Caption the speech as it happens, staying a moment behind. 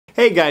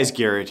Hey guys,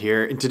 Garrett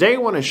here, and today I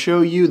want to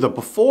show you the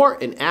before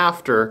and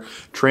after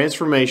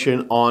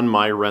transformation on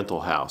my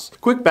rental house.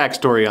 Quick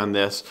backstory on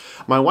this.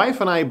 My wife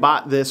and I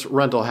bought this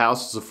rental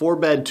house. It's a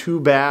 4-bed,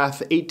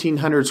 2-bath,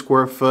 1,800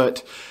 square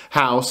foot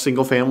house,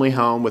 single family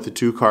home with a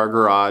 2-car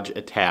garage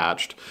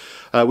attached.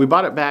 We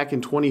bought it back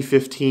in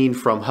 2015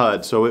 from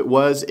HUD, so it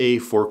was a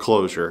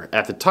foreclosure.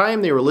 At the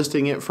time, they were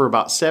listing it for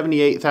about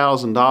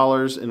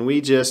 $78,000, and we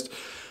just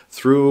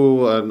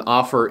threw an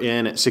offer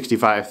in at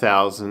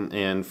 $65,000,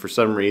 and for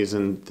some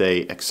reason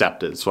they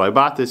accepted. So I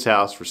bought this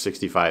house for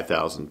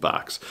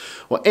 $65,000.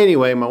 Well,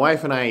 anyway, my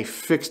wife and I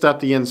fixed up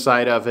the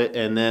inside of it,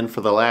 and then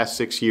for the last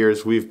 6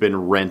 years we've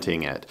been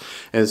renting it.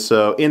 And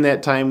so in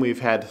that time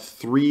we've had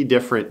 3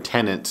 different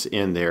tenants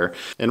in there.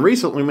 And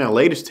recently my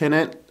latest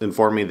tenant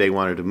informed me they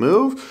wanted to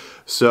move.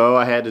 So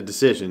I had a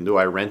decision. Do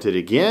I rent it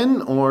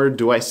again or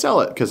do I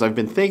sell it? Because I've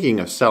been thinking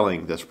of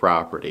selling this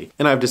property.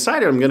 And I've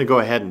decided I'm going to go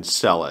ahead and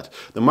sell it.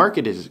 The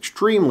market is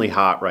extremely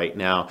hot right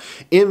now.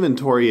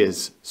 Inventory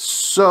is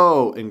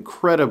so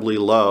incredibly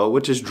low,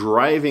 which is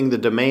driving the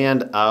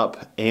demand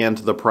up and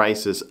the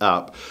prices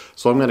up.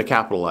 So I'm going to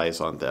capitalize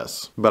on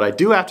this. But I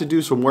do have to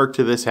do some work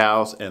to this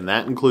house, and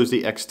that includes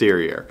the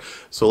exterior.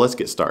 So let's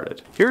get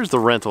started. Here's the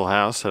rental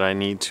house that I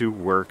need to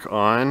work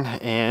on,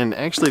 and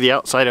actually the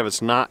outside of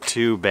it's not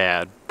too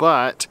bad,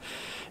 but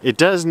it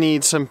does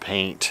need some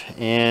paint.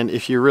 And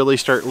if you really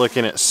start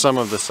looking at some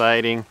of the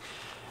siding,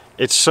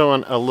 it's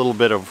showing a little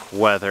bit of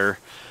weather.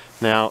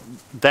 Now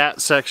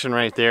that section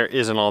right there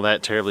isn't all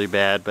that terribly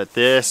bad, but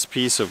this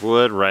piece of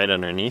wood right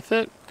underneath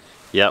it,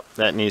 yep,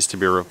 that needs to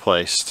be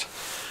replaced.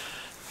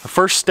 The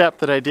first step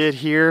that I did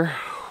here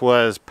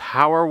was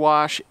power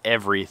wash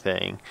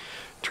everything.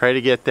 Try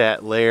to get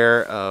that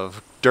layer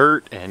of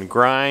dirt and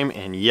grime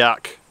and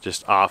yuck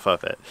just off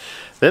of it.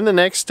 Then the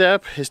next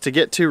step is to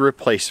get to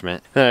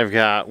replacement. And I've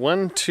got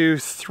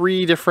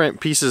 3 different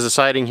pieces of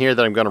siding here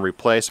that I'm going to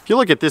replace. If you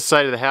look at this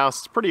side of the house,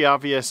 it's pretty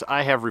obvious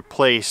I have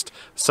replaced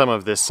some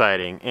of this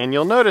siding. And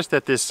you'll notice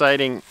that this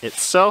siding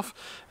itself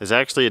is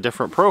actually a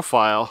different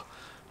profile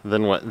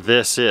than what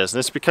this is. And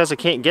it's because I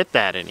can't get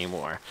that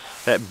anymore.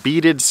 That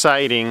beaded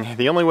siding,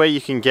 the only way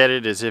you can get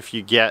it is if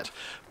you get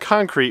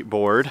concrete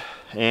board,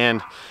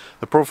 and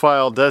the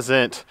profile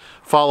doesn't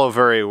follow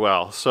very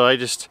well. So I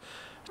just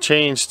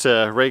changed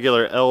to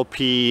regular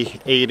LP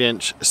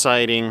 8-inch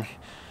siding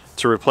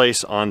to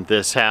replace on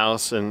this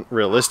house. And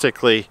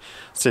realistically,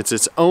 since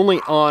it's only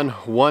on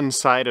one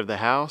side of the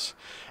house,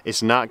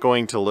 it's not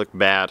going to look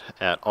bad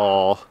at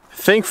all.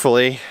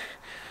 Thankfully,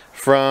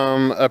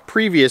 from a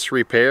previous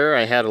repair,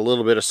 I had a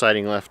little bit of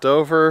siding left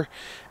over,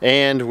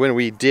 and when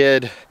we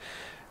did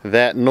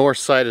that north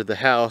side of the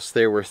house,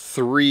 there were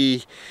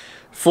 3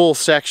 full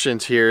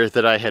sections here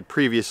that I had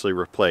previously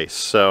replaced.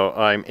 So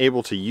I'm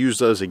able to use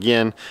those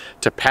again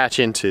to patch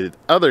into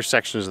other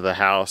sections of the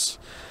house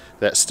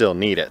that still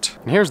need it.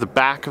 And here's the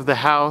back of the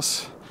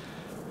house.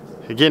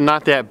 Again,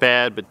 not that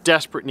bad, but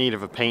desperate need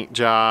of a paint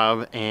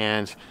job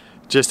and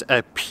just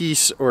a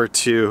piece or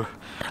 2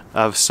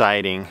 of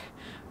siding.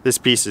 This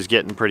piece is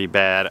getting pretty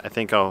bad. I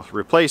think I'll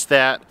replace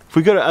that. If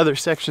we go to other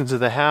sections of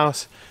the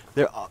house,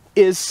 there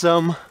is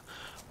some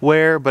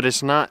wear, but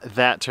it's not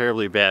that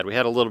terribly bad. We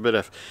had a little bit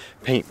of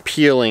paint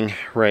peeling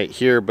right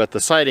here, but the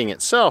siding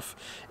itself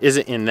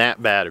isn't in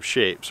that bad of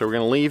shape. So we're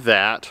gonna leave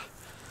that.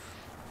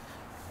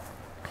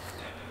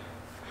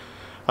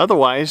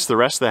 Otherwise, the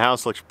rest of the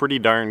house looks pretty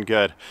darn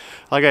good.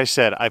 Like I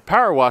said, I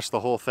power washed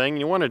the whole thing.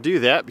 You wanna do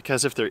that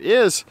because if there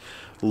is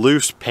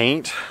loose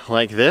paint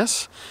like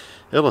this,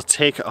 it'll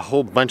take a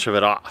whole bunch of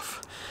it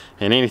off.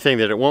 And anything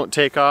that it won't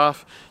take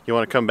off, you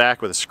want to come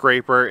back with a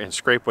scraper and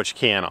scrape what you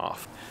can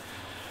off.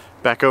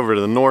 Back over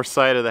to the north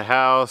side of the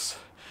house.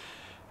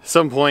 At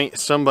some point,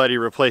 somebody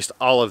replaced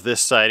all of this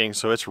siding,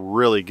 so it's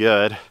really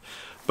good.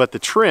 But the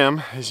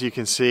trim, as you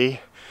can see,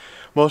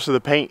 most of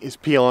the paint is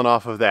peeling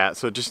off of that,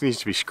 so it just needs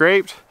to be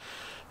scraped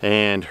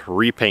and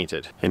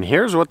repainted. And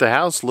here's what the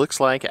house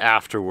looks like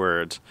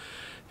afterwards.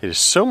 It is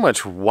so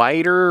much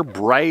whiter,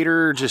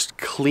 brighter, just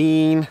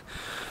clean.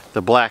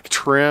 The black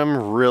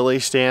trim really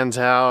stands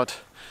out,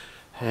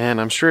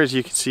 and I'm sure, as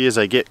you can see as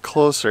I get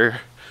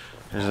closer,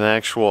 there's an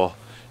actual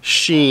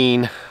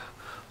sheen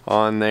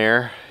on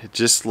there. It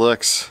just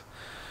looks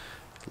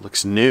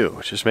new.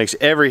 It just makes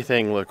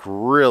everything look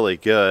really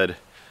good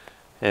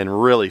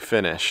and really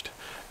finished.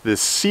 The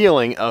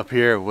ceiling up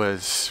here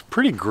was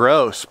pretty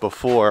gross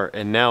before,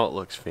 and now it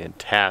looks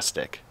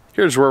fantastic.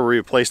 Here's where we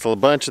replaced a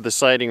bunch of the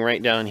siding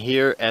right down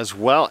here, as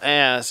well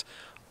as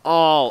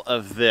all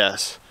of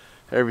this.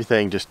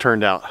 Everything just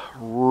turned out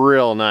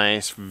real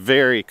nice,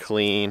 very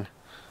clean.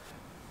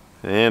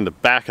 And the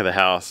back of the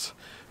house,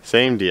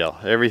 same deal.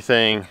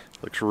 Everything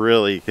looks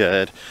really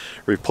good.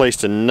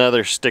 Replaced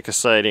another stick of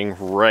siding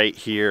right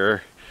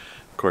here.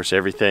 Of course,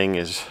 everything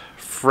is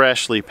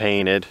freshly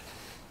painted.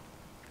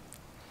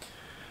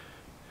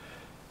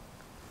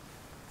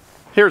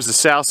 Here's the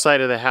south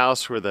side of the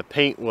house where the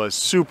paint was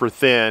super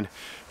thin.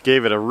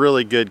 Gave it a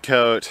really good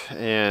coat,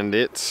 and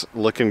it's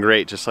looking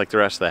great just like the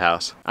rest of the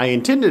house. I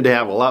intended to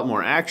have a lot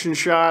more action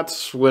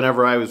shots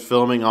whenever I was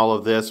filming all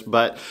of this,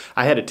 but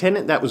I had a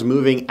tenant that was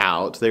moving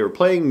out. They were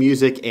playing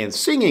music and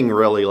singing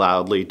really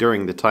loudly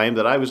during the time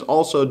that I was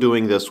also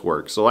doing this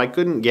work, so I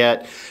couldn't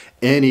get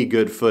any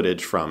good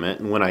footage from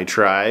it. And when I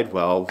tried,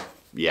 well,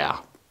 yeah,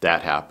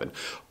 that happened.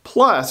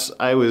 Plus,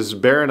 I was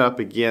bearing up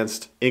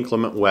against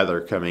inclement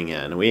weather coming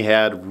in. We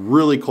had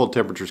really cold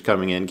temperatures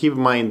coming in. Keep in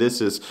mind,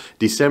 this is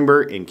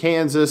December in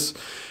Kansas,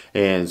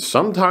 and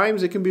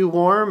sometimes it can be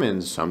warm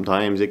and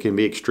sometimes it can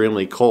be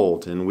extremely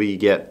cold, and we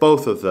get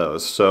both of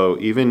those. So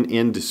even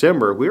in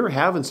December, we were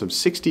having some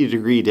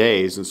 60-degree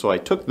days, and so I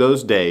took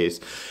those days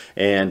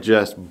and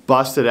just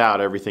busted out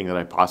everything that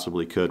I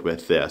possibly could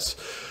with this.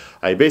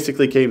 I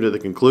basically came to the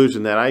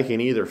conclusion that I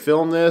can either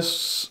film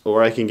this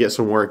or I can get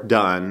some work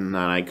done, and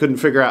I couldn't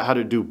figure out how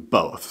to do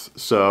both.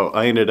 So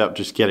I ended up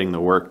just getting the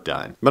work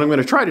done. But I'm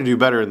going to try to do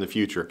better in the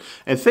future.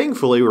 And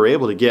thankfully, we were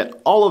able to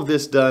get all of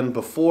this done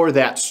before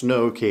that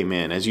snow came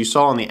in. As you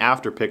saw in the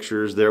after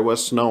pictures, there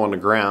was snow on the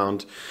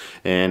ground,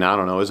 and I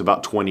don't know, it was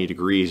about 20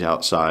 degrees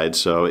outside,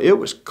 so it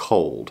was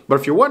cold. But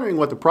if you're wondering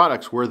what the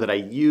products were that I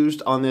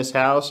used on this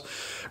house,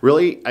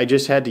 really, I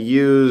just had to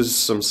use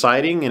some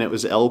siding, and it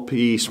was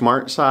LP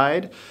Smart Side.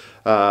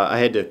 I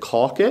had to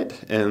caulk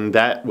it, and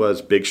that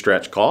was Big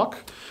Stretch caulk.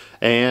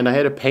 And I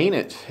had to paint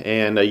it,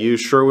 and I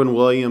used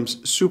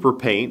Sherwin-Williams Super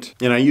Paint,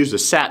 and I used a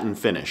satin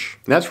finish.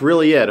 And that's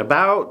really it.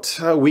 About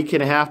a week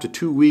and a half to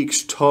 2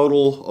 weeks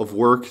total of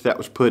work that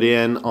was put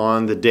in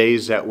on the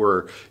days that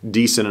were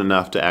decent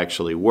enough to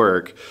actually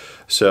work.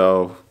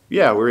 So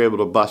yeah, we were able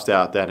to bust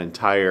out that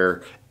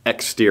entire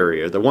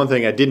exterior. The one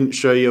thing I didn't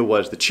show you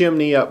was the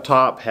chimney up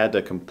top. Had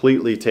to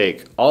completely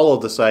take all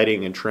of the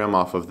siding and trim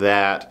off of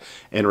that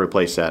and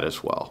replace that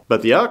as well.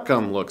 But the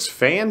outcome looks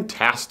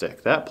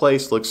fantastic. That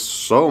place looks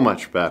so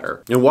much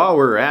better. And while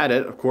we're at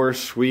it, of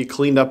course, we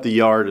cleaned up the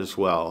yard as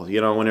well. You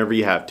know, whenever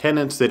you have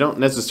tenants, they don't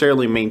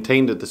necessarily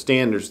maintain to the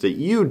standards that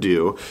you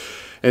do.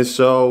 And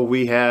so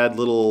we had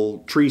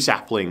little tree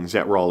saplings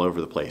that were all over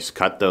the place.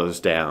 Cut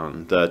those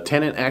down. The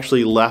tenant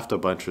actually left a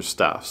bunch of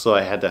stuff, so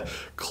I had to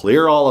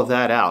clear all of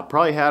that out.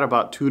 Probably had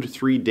about 2 to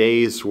 3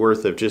 days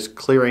worth of just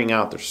clearing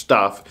out their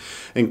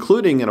stuff,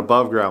 including an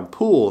above ground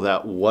pool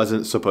that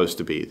wasn't supposed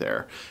to be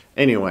there.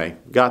 Anyway,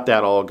 got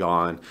that all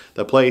gone.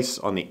 The place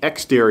on the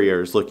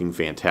exterior is looking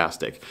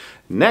fantastic.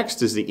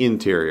 Next is the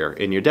interior,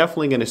 and you're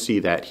definitely going to see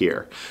that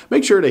here.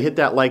 Make sure to hit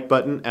that like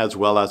button as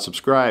well as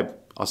subscribe.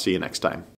 I'll see you next time.